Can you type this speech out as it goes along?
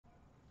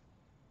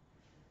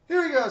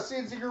Here we go.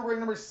 CNC group break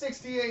number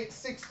 68,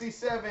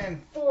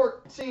 67,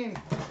 14,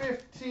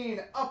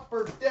 15,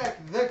 Upper Deck,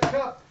 the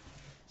Cup,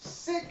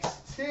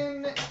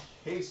 6-tin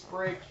case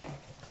break.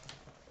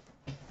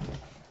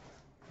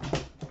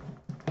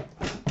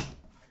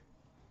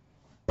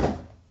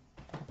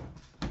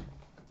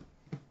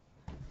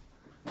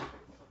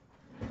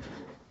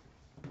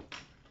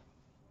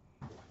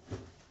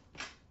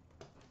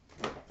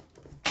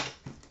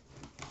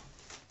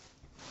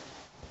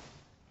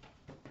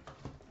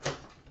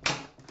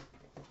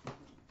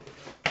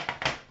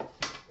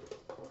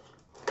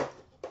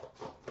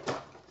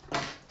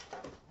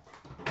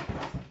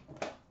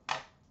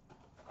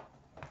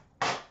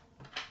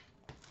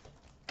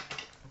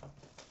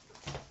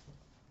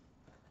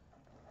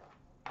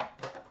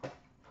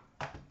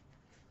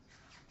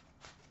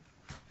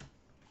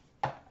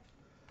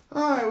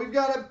 All right, we've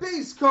got a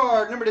base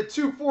card, number to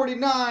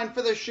 249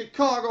 for the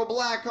Chicago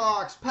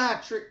Blackhawks,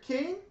 Patrick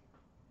Kane.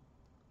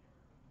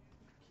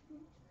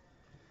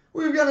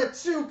 We've got a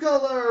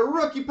two-color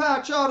rookie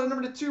patch auto,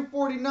 number to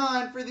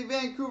 249 for the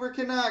Vancouver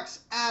Canucks,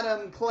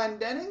 Adam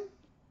Clendening.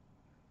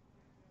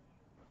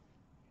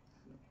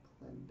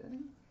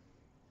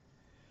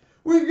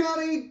 We've got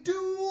a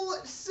dual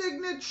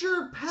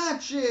signature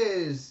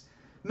patches,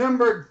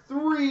 numbered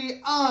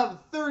 3 of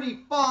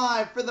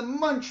 35 for the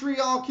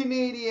Montreal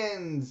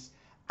Canadiens,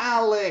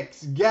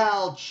 Alex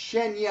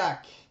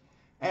Galchenyuk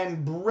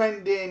and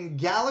Brendan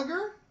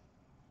Gallagher.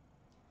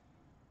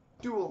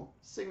 Dual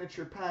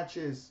signature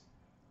patches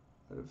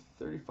out of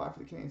 35 for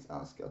the Canadiens,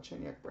 Alex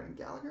Galchenyuk, Brendan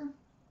Gallagher.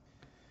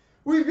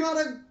 We've got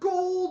a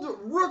gold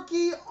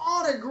rookie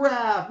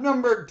autograph,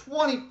 numbered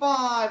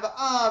 25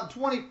 of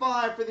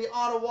 25 for the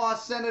Ottawa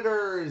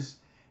Senators,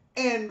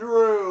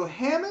 Andrew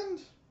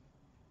Hammond.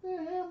 The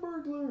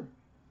Hamburglar.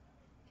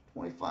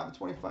 25 of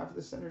 25 for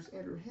the Senators,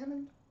 Andrew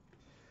Hammond.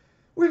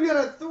 We've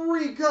got a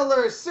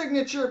three-color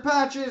signature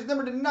patches,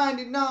 numbered to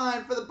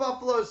 99 for the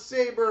Buffalo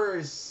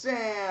Sabres,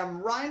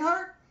 Sam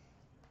Reinhart.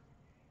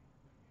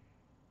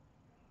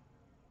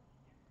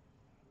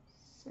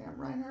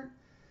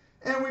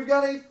 And we've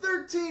got a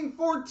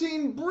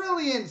 13-14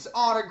 Brilliance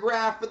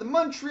autograph for the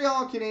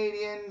Montreal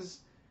Canadiens,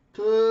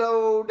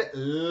 Claude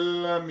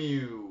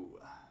Lemieux.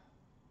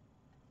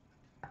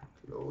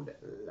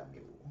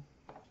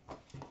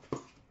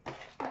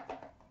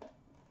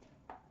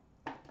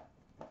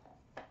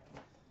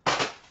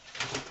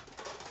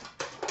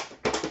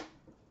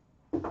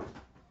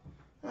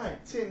 All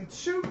right, tin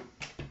 2.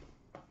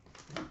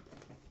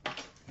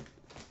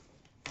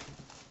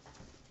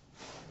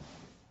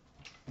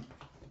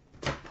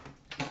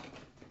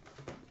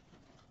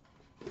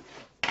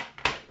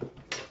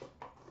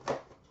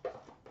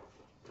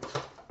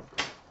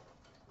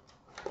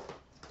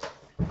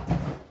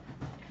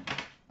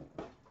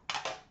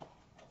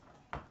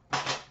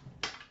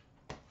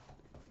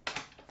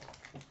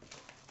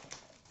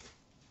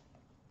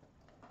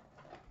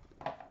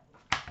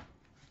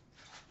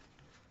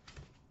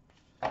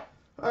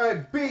 All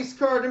right, base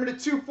card number to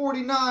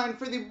 249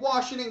 for the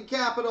Washington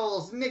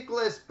Capitals,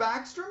 Nicholas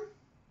Backstrom.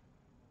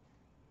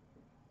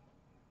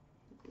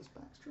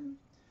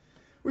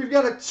 We've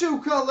got a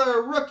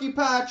two-color rookie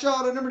patch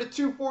auto number to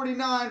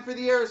 249 for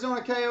the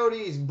Arizona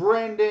Coyotes,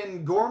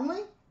 Brendan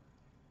Gormley.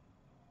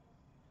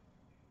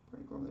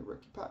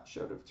 Rookie patch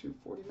out of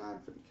 249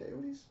 for the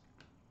Coyotes.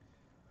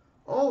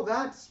 Oh,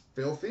 that's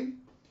filthy.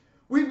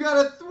 We've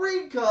got a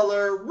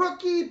three-color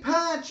rookie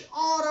patch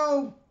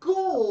auto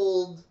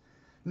gold,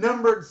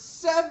 numbered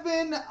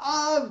 7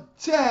 of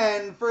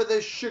 10 for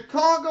the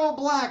Chicago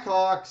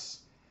Blackhawks,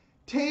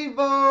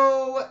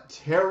 Teuvo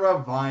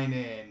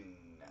Teravainen.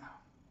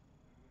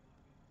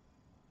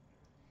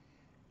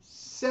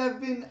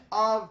 7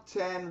 of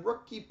 10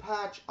 rookie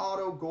patch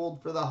auto gold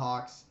for the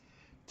Hawks,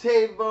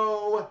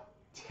 Teuvo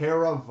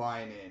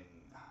Teravainen.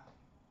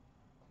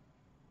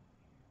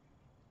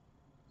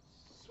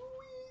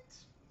 Sweet.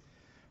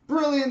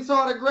 Brilliance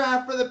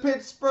autograph for the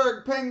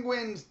Pittsburgh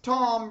Penguins,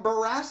 Tom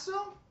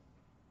Barrasso.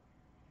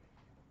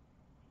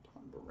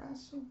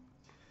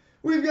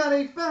 We've got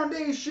a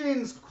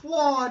Foundations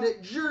quad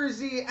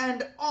jersey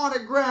and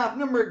autograph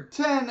numbered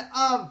 10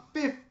 of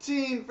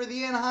 15 for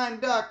the Anaheim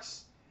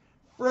Ducks,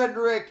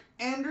 Frederik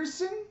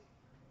Andersen.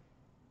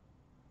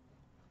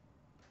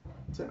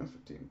 10 of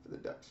 15 for the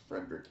Ducks,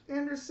 Frederik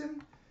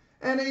Andersen.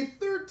 And a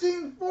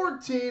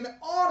 13-14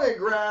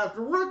 autographed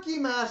rookie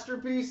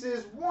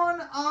masterpieces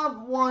 1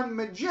 of 1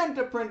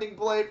 magenta printing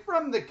plate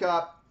from the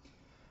Cup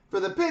for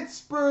the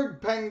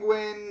Pittsburgh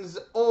Penguins,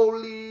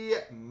 Oli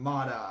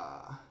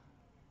Mata.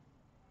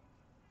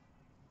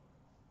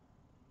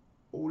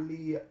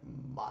 Oli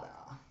Mata.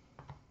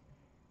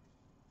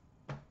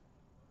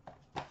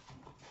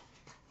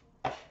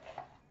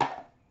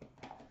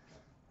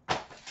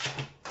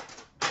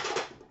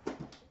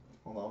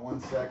 Hold on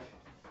one sec.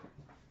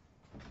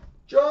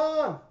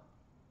 John!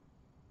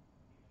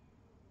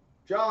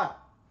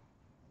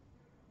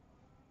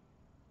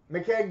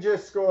 McKegg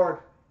just scored.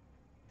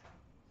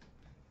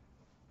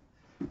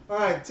 All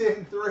right,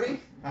 tin 3.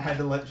 I had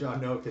to let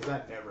John know because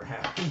that never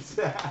happens.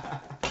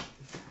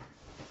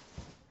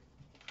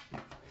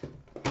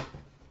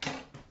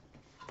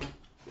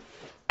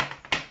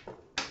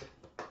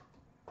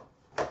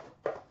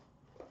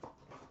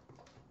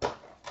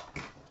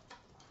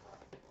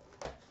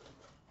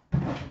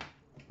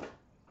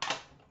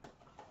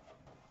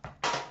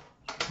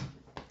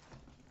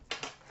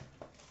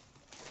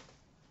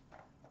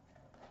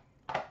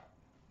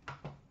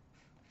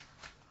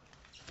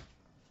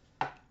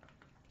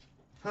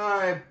 All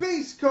right,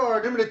 base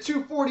card number to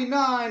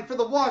 249 for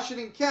the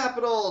Washington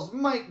Capitals,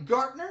 Mike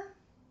Gartner.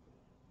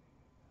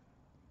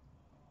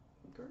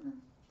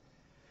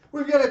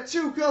 We've got a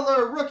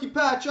 2-color rookie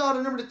patch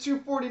auto number to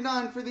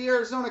 249 for the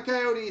Arizona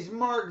Coyotes,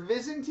 Mark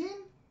Visentin.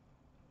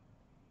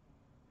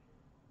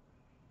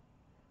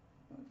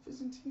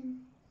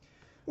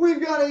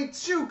 We've got a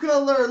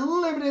 2-color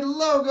limited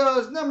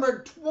logos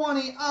number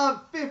 20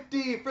 of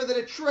 50 for the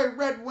Detroit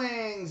Red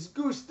Wings,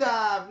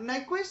 Gustav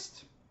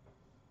Nyquist.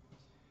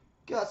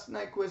 Gus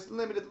Nyquist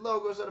limited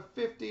logos out of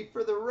 50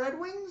 for the Red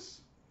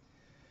Wings.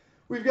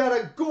 We've got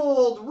a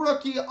gold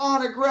rookie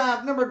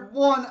autograph numbered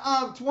 1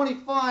 of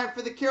 25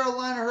 for the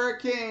Carolina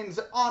Hurricanes,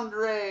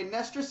 Andre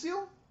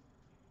Nestrasil.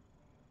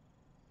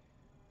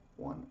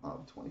 1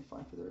 of 25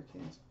 for the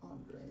Hurricanes,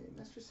 Andre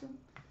Nestrasil.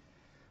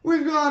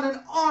 We've got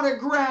an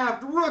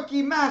autographed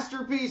rookie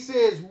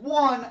masterpieces,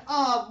 1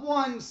 of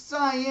 1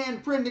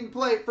 cyan printing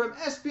plate from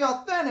SP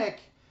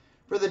Authentic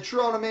for the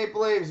Toronto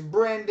Maple Leafs,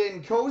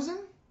 Brandon Kozun.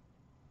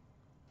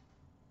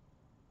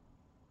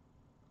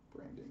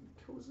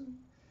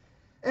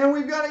 And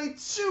we've got a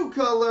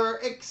 2-color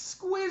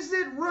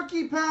exquisite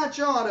rookie patch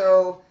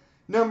auto,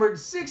 numbered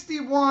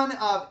 61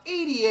 of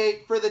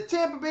 88 for the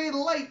Tampa Bay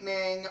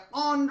Lightning,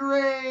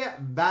 Andre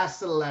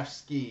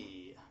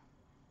Vasilevsky.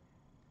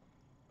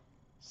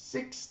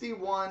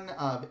 61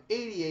 of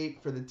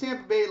 88 for the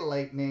Tampa Bay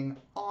Lightning,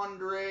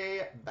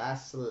 Andre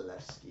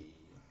Vasilevsky.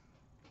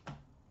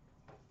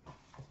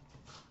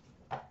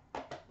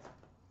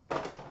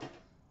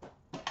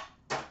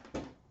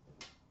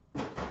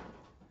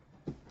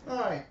 All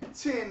right,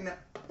 tin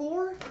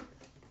 4.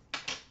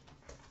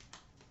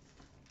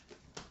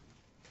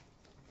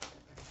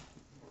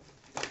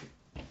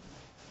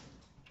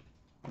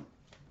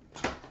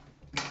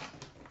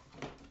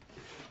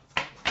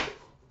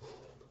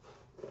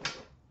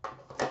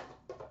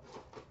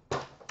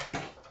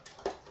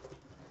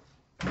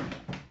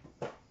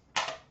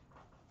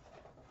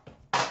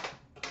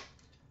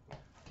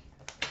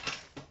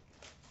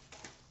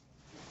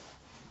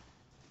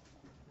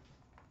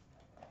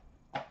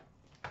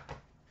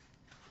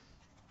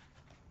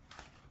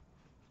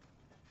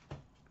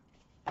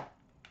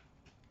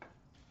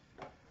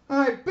 All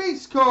right,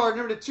 base card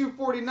number to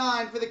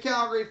 249 for the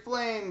Calgary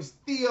Flames,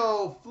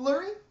 Theo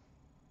Fleury.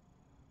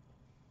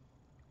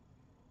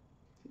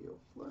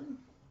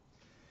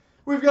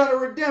 We've got a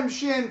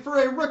redemption for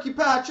a rookie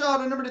patch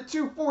auto number to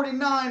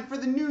 249 for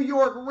the New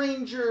York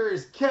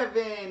Rangers,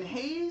 Kevin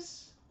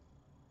Hayes.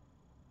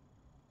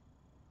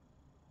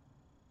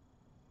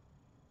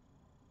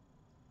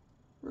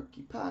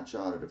 Rookie patch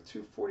auto of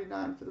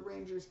 249 for the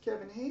Rangers,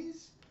 Kevin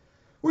Hayes.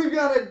 We've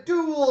got a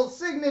dual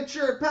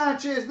signature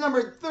patches,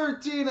 numbered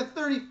 13 of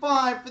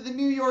 35 for the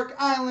New York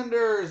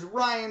Islanders,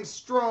 Ryan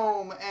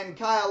Strome and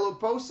Kyle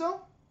Okposo.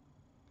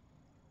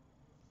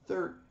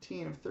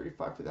 13 of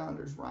 35 for the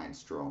Islanders, Ryan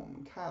Strome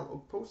and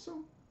Kyle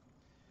Okposo.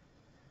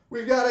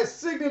 We've got a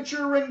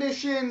signature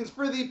renditions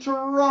for the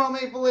Toronto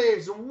Maple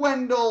Leafs,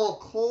 Wendell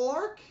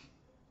Clark.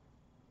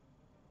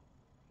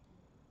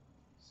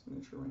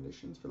 Signature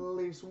renditions for the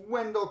Leafs,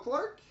 Wendell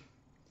Clark.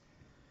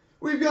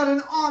 We've got an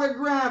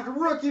autographed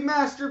rookie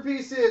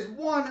masterpieces,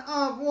 1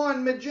 of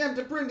 1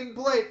 magenta printing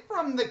plate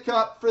from the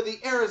Cup for the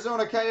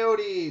Arizona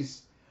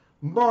Coyotes,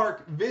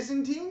 Mark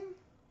Visentin.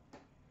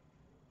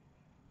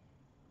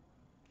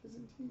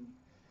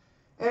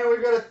 And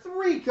we've got a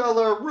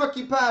 3-color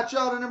rookie patch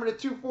auto number to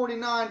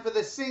 249 for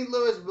the St.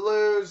 Louis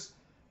Blues,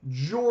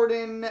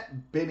 Jordan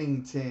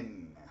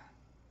Binnington.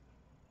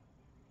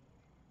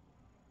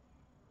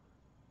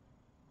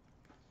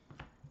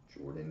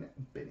 Jordan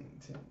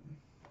Binnington.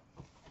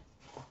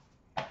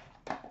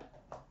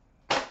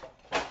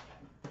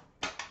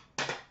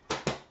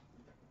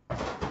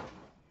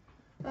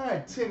 All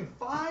right, tin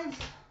 5.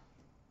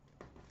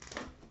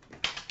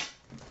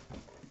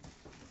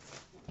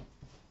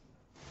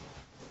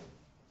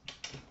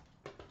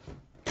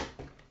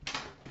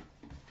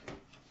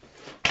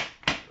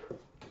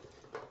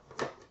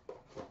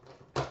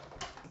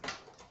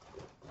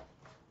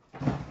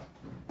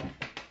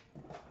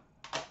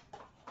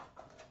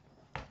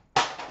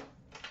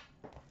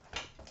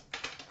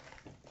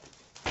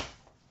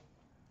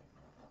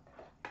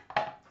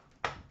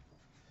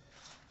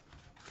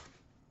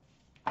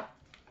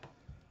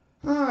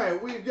 All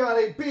right, we've got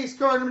a base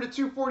card number to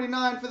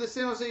 249 for the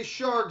San Jose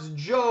Sharks,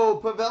 Joe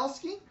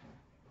Pavelski.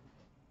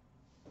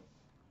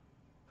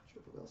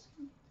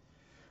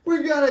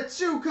 We've got a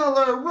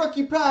 2-color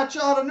rookie patch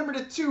auto number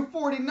to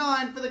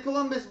 249 for the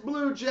Columbus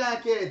Blue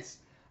Jackets,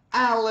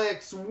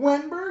 Alex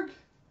Wenberg.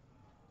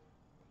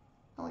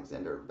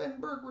 Alexander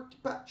Wenberg, rookie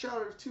patch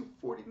auto to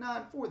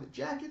 249 for the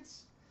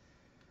Jackets.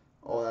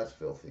 Oh, that's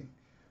filthy.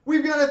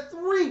 We've got a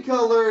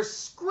 3-color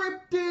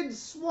scripted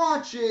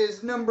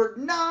swatches, numbered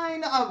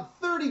 9 of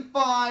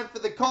 35 for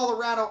the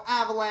Colorado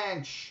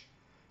Avalanche,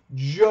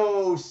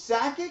 Joe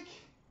Sakic.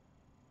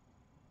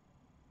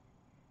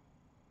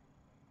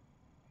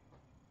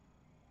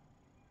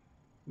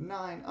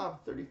 Nine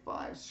of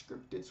 35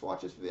 scripted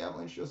swatches for the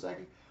Avalanche, Joe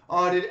Sakic.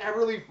 Oh, did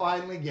Everly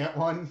finally get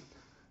one?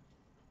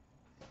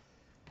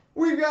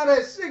 We've got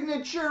a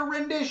signature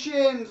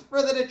renditions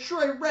for the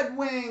Detroit Red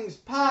Wings,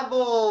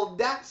 Pavel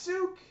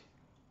Datsyuk.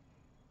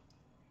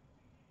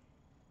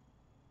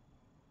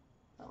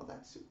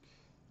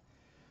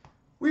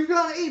 We've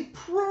got a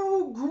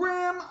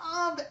Program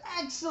of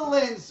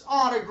Excellence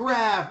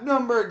autograph,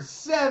 numbered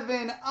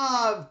 7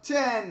 of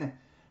 10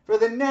 for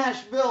the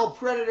Nashville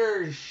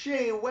Predators,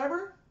 Shea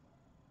Weber.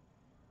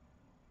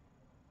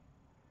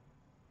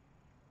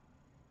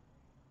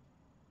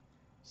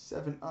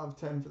 Seven of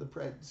 10 for the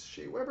Preds,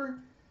 Shea Weber.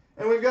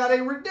 And we've got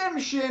a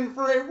redemption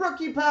for a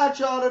rookie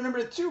patch auto,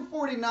 number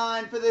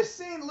 249 for the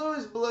St.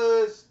 Louis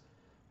Blues,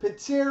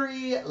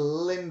 Petteri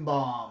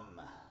Lindbaum.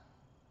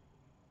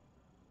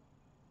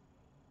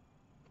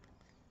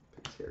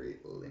 Petteri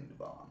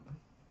Lindbaum.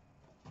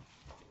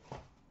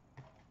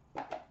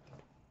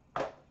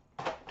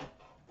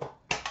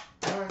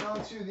 Going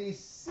on to the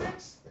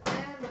 6th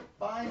and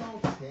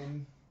final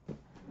tin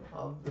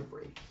of the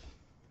break.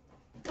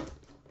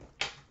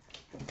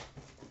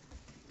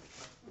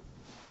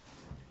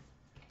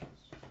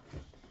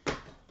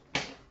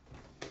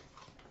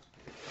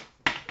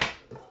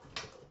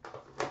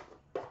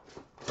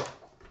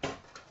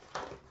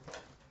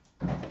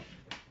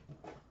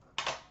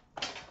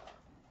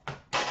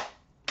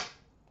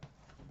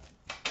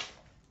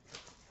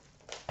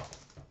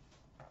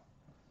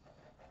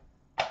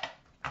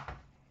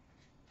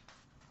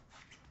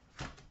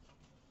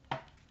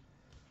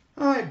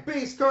 All right,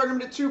 base card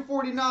number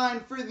 249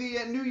 for the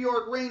New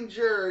York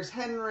Rangers,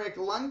 Henrik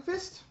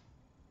Lundqvist.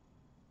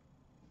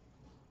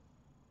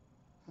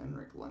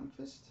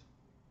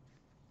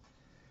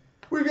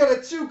 We've got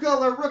a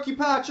two-color rookie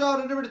patch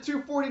auto number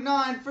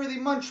 249 for the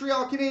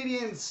Montreal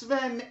Canadiens,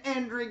 Sven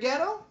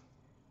Andrighetto.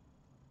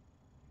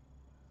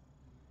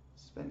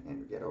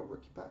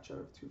 Rookie patch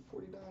auto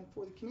 249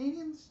 for the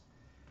Canadiens.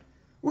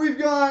 We've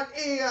got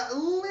a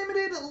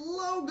limited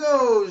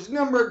logos,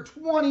 number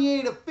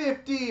 28 of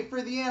 50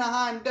 for the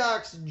Anaheim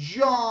Ducks,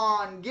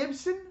 John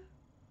Gibson.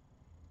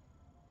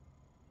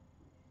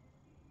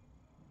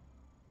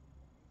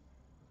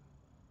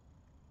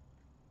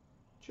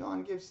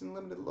 John Gibson,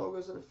 limited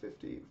logos out of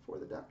 50 for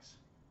the Ducks.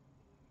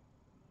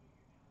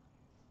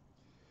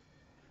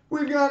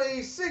 We've got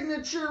a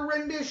signature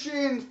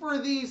rendition for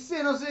the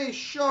San Jose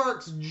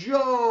Sharks,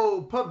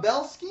 Joe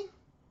Pavelski.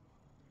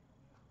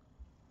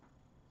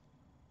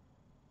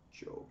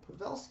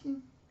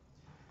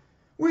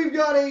 We've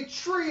got a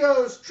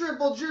Trios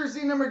triple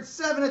jersey numbered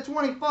 7 of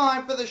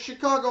 25 for the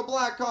Chicago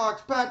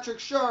Blackhawks, Patrick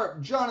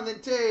Sharp, Jonathan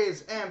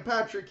Toews, and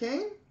Patrick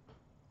Kane.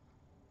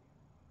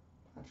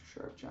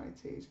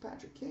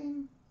 Patrick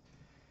Kane.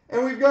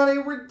 And we've got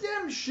a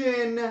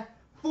redemption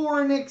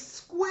for an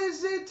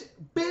exquisite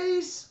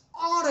base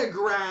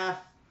autograph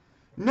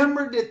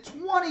numbered to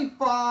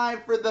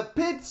 25 for the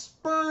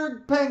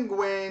Pittsburgh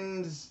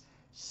Penguins,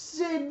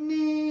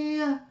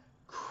 Sidney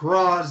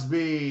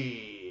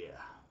Crosby.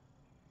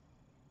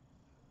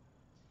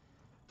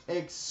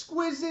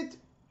 Exquisite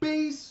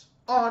base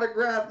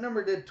autograph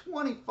number to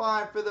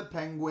 25 for the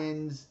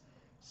Penguins,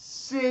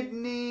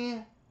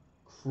 Sidney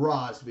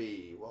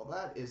Crosby. Well,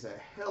 that is a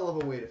hell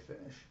of a way to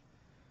finish.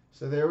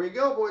 So there we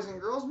go, boys and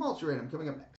girls. Multi-random coming up next.